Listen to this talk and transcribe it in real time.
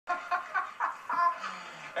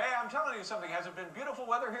I'm telling you something. Has it been beautiful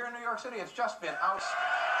weather here in New York City? It's just been absolutely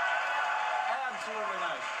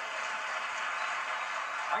nice.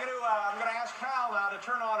 I'm going to ask Hal now to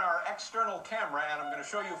turn on our external camera, and I'm going to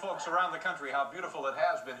show you folks around the country how beautiful it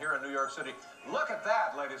has been here in New York City. Look at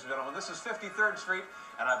that, ladies and gentlemen. This is 53rd Street,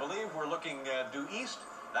 and I believe we're looking due east.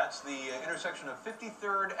 That's the intersection of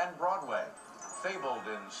 53rd and Broadway, fabled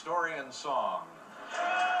in story and song.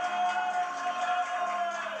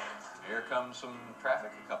 Here comes some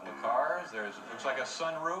traffic, a couple of cars. Looks like a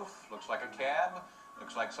sunroof, looks like a cab,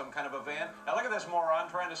 looks like some kind of a van. Now look at this moron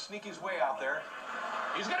trying to sneak his way out there.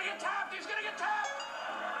 He's gonna get tapped! He's gonna get tapped!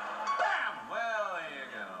 Bam! Well, there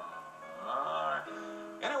you go. All right.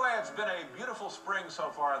 Anyway, it's been a beautiful spring so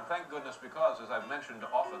far, and thank goodness, because, as I've mentioned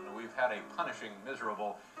often, we've had a punishing,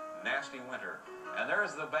 miserable, nasty winter. And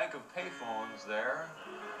there's the bank of payphones there.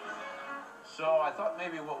 So I thought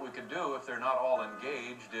maybe what we could do, if they're not all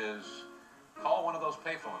engaged, is call one of those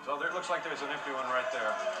payphones. Oh, there looks like there's an empty one right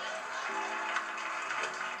there.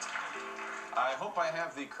 I hope I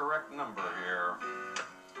have the correct number here.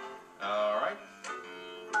 All right.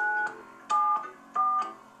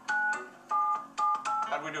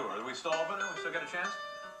 How'd we do? Are we still open? We still got a chance?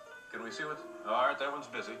 Can we see what's... All right, that one's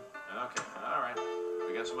busy. Okay, all right.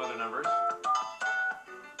 We got some other numbers.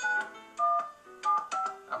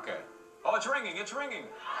 Okay. Oh, it's ringing, it's ringing.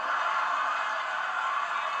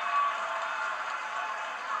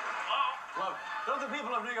 Hello? Love. Don't the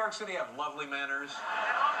people of New York City have lovely manners?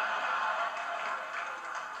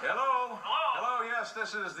 Hello? Hello? Hello, yes,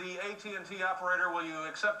 this is the AT&T operator. Will you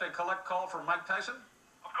accept a collect call from Mike Tyson?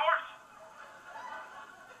 Of course.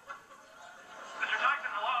 Mr. Tyson,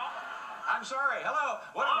 hello? I'm sorry, hello.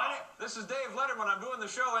 Hello? This is Dave Letterman. I'm doing the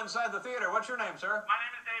show inside the theater. What's your name, sir? My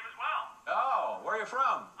name is Dave as well. Oh, where are you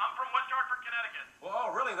from? I'm from West Hartford, Connecticut. Well, oh,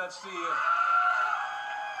 really? That's the...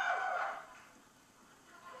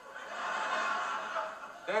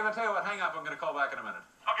 Dave, I'll tell you what, hang up. I'm going to call back in a minute.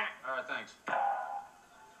 Okay. All right, thanks.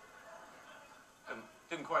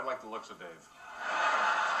 Didn't quite like the looks of Dave.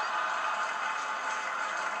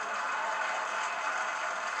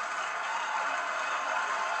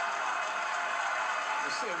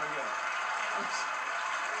 Let's see him again.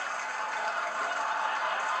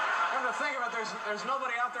 Come to think of it, there's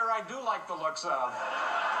nobody out there I do like the looks of.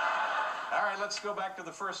 All right, let's go back to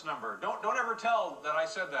the first number. Don't ever tell that I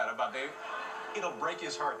said that about Dave. It'll break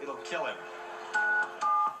his heart. It'll kill him.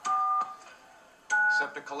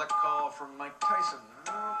 Accept a collect call from Mike Tyson.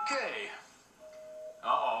 Okay. Uh-oh,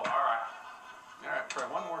 all right. All right, try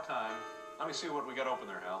one more time. Let me see what we got open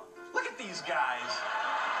there, Hal. Look at these guys.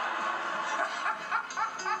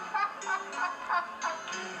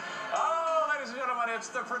 Oh, ladies and gentlemen, it's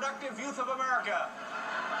the productive youth of America.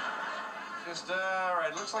 Just, all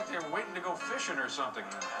right, looks like they're waiting to go fishing or something.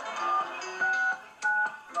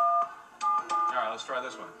 All right, let's try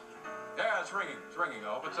this one. Yeah, it's ringing. It's ringing. I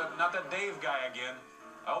hope it's not that Dave guy again.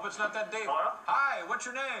 I hope it's not that Dave. Hello? Hi, what's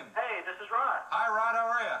your name? Hey, this is Rod. Hi, Rod. How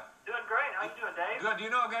are you? Doing great. How you doing, Dave? Good. Do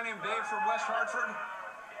you know a guy named Dave from West Hartford?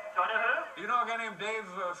 Do I know who? Do you know a guy named Dave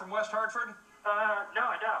from West Hartford? No,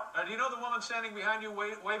 I don't. Do you know the woman standing behind you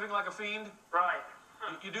waving like a fiend? Right.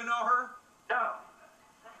 You do know her? No.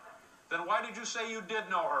 Then why did you say you did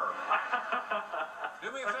know her?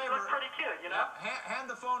 Do me a But she favor. looks pretty cute, you know? Hand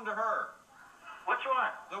the phone to her. Which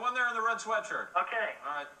one? The one there in the red sweatshirt. Okay.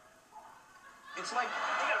 All right. It's like...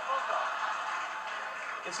 We got a phone call.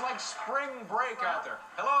 It's like spring break out there.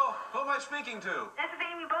 Hello? Who am I speaking to? This is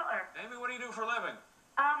Amy Butler. Amy, what do you do for a living?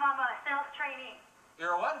 I'm a sales trainee.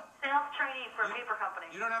 You're a what? Sales trainee for a paper company.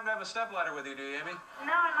 You don't happen to have a stepladder with you, do you, Amy?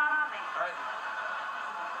 No, I'm not on me. All right.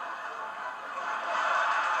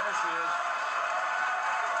 There she is.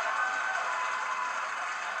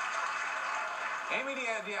 Amy, do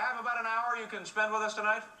you have about an hour you can spend with us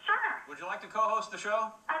tonight? Sure. Would you like to co-host the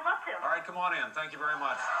show? I'd love to. All right, come on in. Thank you very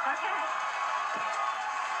much. Okay.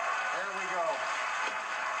 There we go.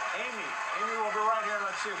 Amy will be right here.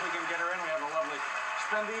 Let's see if we can get her in. We have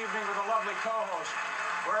spend the evening with a lovely co-host.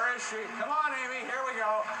 Where is she? Come on, Amy. Here we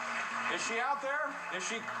go. Is she out there? Is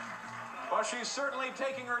she? Well, she's certainly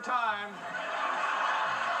taking her time.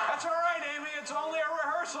 That's all right, Amy. It's only a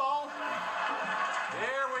rehearsal.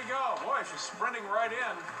 Here we go. Boy, she's sprinting right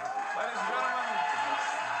in. Ladies and gentlemen.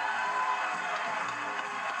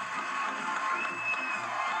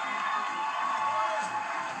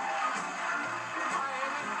 Hi,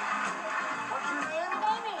 Amy. What's your name?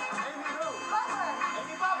 Amy. Amy who? Butler.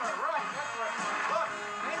 Amy Butler, right. That's right. Look,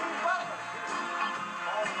 Amy Butler.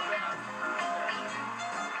 All in the band.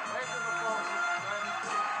 Wait for the folks.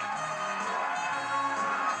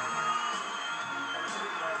 Have a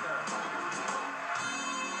seat right there.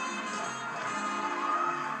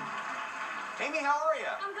 Amy, how are you?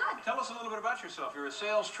 I'm good. Tell us a little bit about yourself. You're a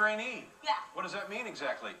sales trainee. Yeah. What does that mean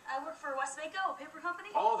exactly? I work for Westvaco, a paper company.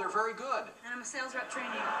 Oh, they're very good. And I'm a sales rep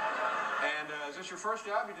trainee. And is this your first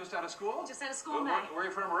job? You just out of school? Just out of school in May. Where are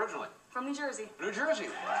you from originally? From New Jersey. New Jersey.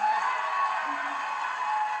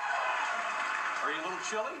 Are you a little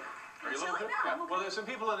chilly? Are you a little Chilly? chilly? No, I'm okay. Well, there's some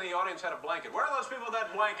people in the audience had a blanket. Where are those people with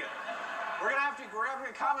that blanket? We're gonna have to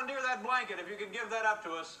commandeer that blanket if you can give that up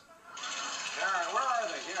to us. All right, where are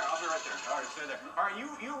they? Here, I'll be right there. All right, stay there. All right,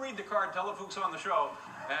 you read the card, tell the folks on the show,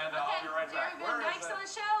 and I'll be right back. Jerry Where Van is Dyke's that? on the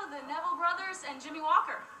show, the Neville brothers, and Jimmy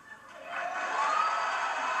Walker. I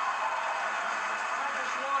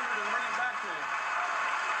just wandered and bring it back to you.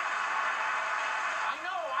 I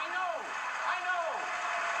know.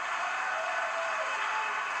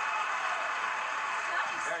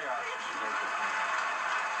 Nice. There you are.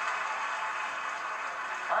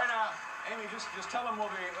 All right, now, Amy, just tell them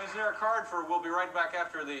is there a card for we'll be right back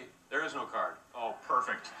after the, there is no card. Oh,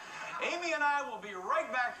 perfect. Amy and I will be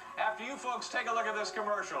right back after you folks take a look at this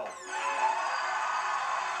commercial.